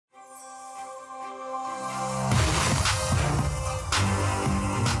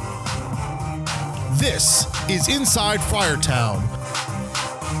This is Inside Friartown.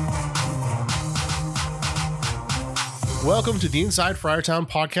 Welcome to the Inside Friartown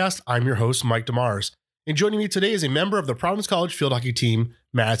podcast. I'm your host, Mike DeMars. And joining me today is a member of the Providence College field hockey team,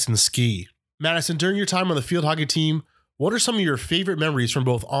 Madison Ski. Madison, during your time on the field hockey team, what are some of your favorite memories from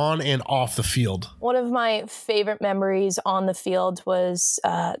both on and off the field? One of my favorite memories on the field was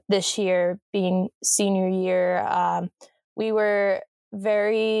this year being senior year. We were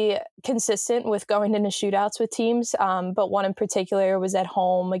very consistent with going into shootouts with teams, but one in particular was at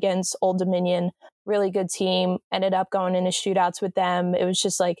home against Old Dominion. Really good team. Ended up going into shootouts with them. It was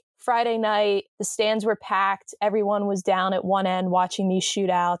just like Friday night, the stands were packed. Everyone was down at one end watching these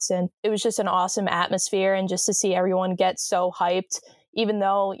shootouts. And it was just an awesome atmosphere. And just to see everyone get so hyped, even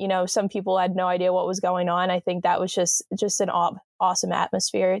though, you know, some people had no idea what was going on, I think that was just an awesome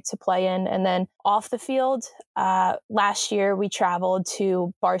atmosphere to play in. And then off the field, last year we traveled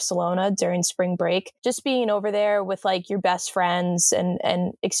to Barcelona during spring break. Just being over there with like your best friends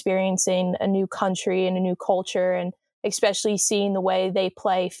and experiencing a new country and a new culture, and especially seeing the way they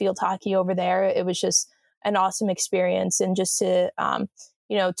play field hockey over there. It was just an awesome experience. And just to,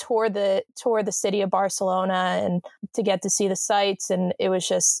 tour the city of Barcelona and to get to see the sights. And it was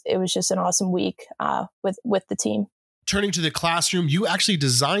just an awesome week with the team. Turning to the classroom, you actually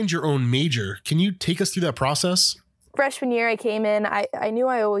designed your own major. Can you take us through that process? Freshman year I came in, I knew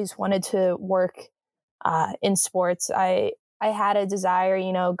I always wanted to work in sports. I had a desire,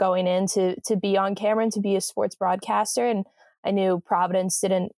 going in to be on camera and to be a sports broadcaster. And I knew Providence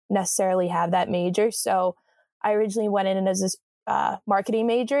didn't necessarily have that major. So I originally went in as a marketing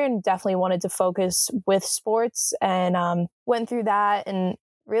major and definitely wanted to focus with sports, and went through that and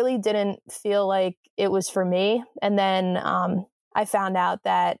really didn't feel like it was for me. And then I found out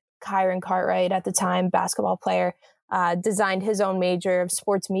that Kyron Cartwright, at the time, basketball player, designed his own major of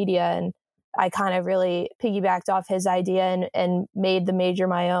sports media. And I kind of really piggybacked off his idea and made the major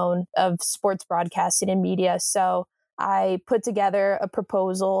my own of sports broadcasting and media. So I put together a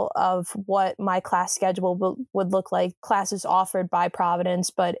proposal of what my class schedule would look like, classes offered by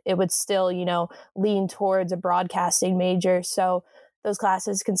Providence, but it would still, lean towards a broadcasting major. So those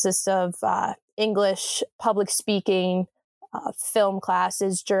classes consist of English, public speaking, film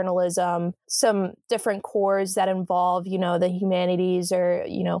classes, journalism, some different cores that involve, the humanities or,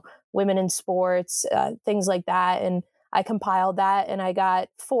 women in sports, things like that. And I compiled that, and I got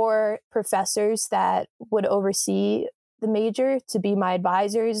 4 professors that would oversee the major to be my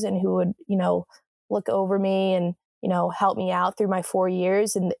advisors and who would, look over me and, help me out through my 4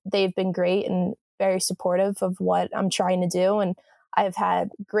 years. And they've been great and very supportive of what I'm trying to do. And I've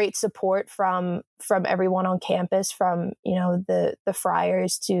had great support from everyone on campus, from, the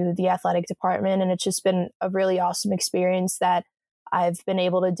Friars to the athletic department. And it's just been a really awesome experience that I've been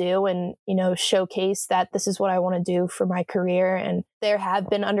able to do and, showcase that this is what I want to do for my career. And there have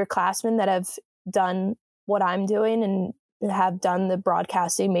been underclassmen that have done what I'm doing and have done the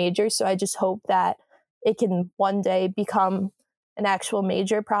broadcasting major. So I just hope that it can one day become an actual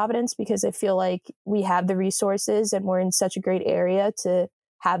major at Providence, because I feel like we have the resources and we're in such a great area to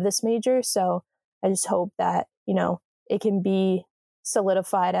have this major. So I just hope that, it can be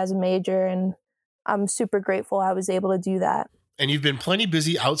solidified as a major. And I'm super grateful I was able to do that. And you've been plenty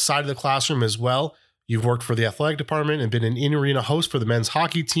busy outside of the classroom as well. You've worked for the athletic department and been an in-arena host for the men's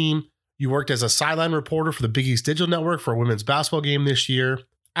hockey team. You worked as a sideline reporter for the Big East Digital Network for a women's basketball game this year.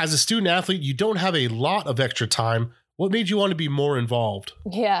 As a student athlete, you don't have a lot of extra time. What made you want to be more involved?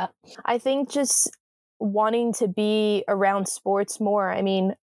 Yeah, I think just wanting to be around sports more. I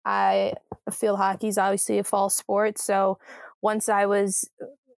mean, field hockey is obviously a fall sport. So once I was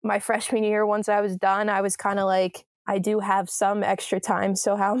my freshman year, once I was done, I was kind of like, I do have some extra time,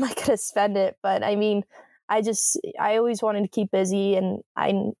 so how am I going to spend it? But I mean, I always wanted to keep busy, and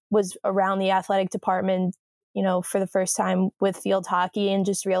I was around the athletic department, for the first time with field hockey, and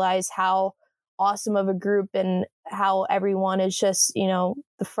just realized how awesome of a group and how everyone is just,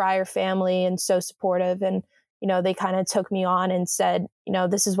 the Friar family and so supportive. And, they kind of took me on and said,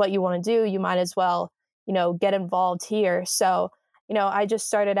 this is what you want to do. You might as well, get involved here. So, I just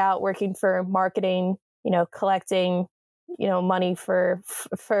started out working for marketing, collecting, money for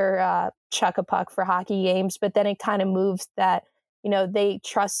Chuck a Puck for hockey games. But then it kind of moved that, they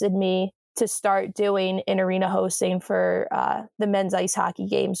trusted me to start doing in-arena hosting for the men's ice hockey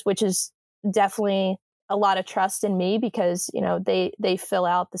games, which is definitely a lot of trust in me because, they fill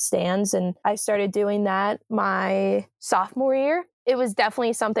out the stands. And I started doing that my sophomore year. It was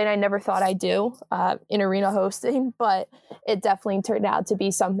definitely something I never thought I'd do, in arena hosting, but it definitely turned out to be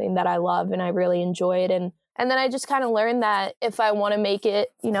something that I love and I really enjoyed. And And then I just kind of learned that if I want to make it,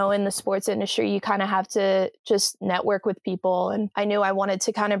 you know, in the sports industry, you kind of have to just network with people. And I knew I wanted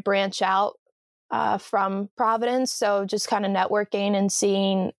to kind of branch out from Providence. So just kind of networking and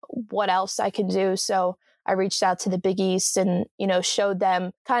seeing what else I can do. So I reached out to the Big East and, you know, showed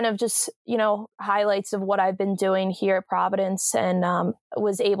them kind of just, you know, highlights of what I've been doing here at Providence, and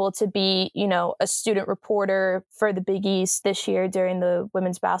was able to be, you know, a student reporter for the Big East this year during the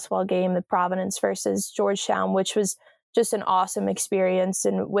women's basketball game, the Providence versus Georgetown, which was just an awesome experience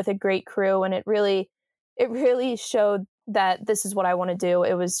and with a great crew. And it really showed that this is what I want to do.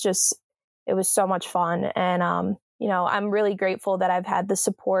 It was so much fun. And, you know, I'm really grateful that I've had the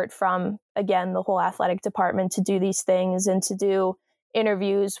support from, again, the whole athletic department to do these things and to do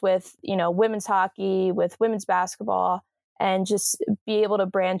interviews with, you know, women's hockey, with women's basketball, and just be able to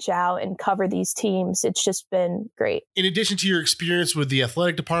branch out and cover these teams. It's just been great. In addition to your experience with the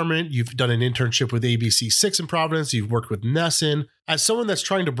athletic department, you've done an internship with ABC6 in Providence. You've worked with Nesson. As someone that's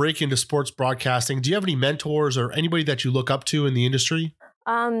trying to break into sports broadcasting, do you have any mentors or anybody that you look up to in the industry?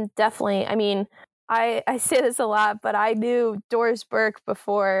 Definitely. I mean, I say this a lot, but I knew Doris Burke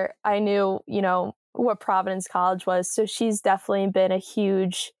before I knew, you know, what Providence College was. So she's definitely been a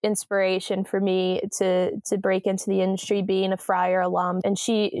huge inspiration for me to break into the industry, being a Friar alum. And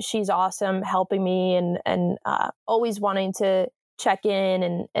she's awesome, helping me and always wanting to check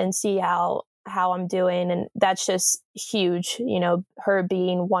in and see how I'm doing. And that's just huge, you know, her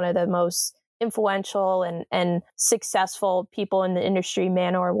being one of the most influential and successful people in the industry,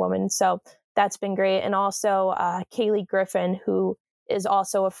 man or woman. So that's been great. And also Kaylee Griffin, who is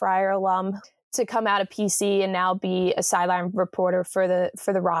also a Friar alum, to come out of PC and now be a sideline reporter for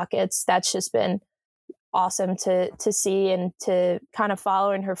the Rockets. That's just been awesome to see and to kind of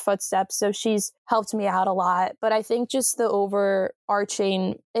follow in her footsteps. So she's helped me out a lot. But I think just the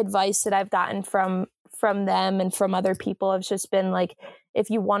overarching advice that I've gotten from them and from other people has just been like, if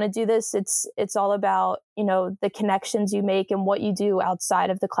you want to do this, it's all about, you know, the connections you make and what you do outside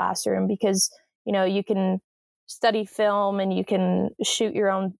of the classroom, because, you know, you can study film and you can shoot your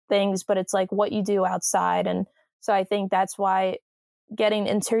own things, but it's like what you do outside. And so I think that's why getting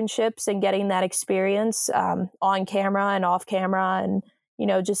internships and getting that experience on camera and off camera, and, you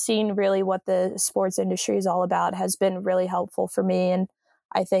know, just seeing really what the sports industry is all about has been really helpful for me. And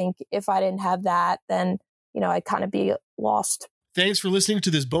I think if I didn't have that, then, you know, I'd kind of be lost. Thanks for listening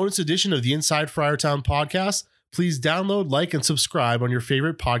to this bonus edition of the Inside Friartown podcast. Please download, like, and subscribe on your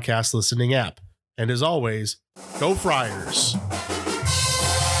favorite podcast listening app. And as always, go Friars.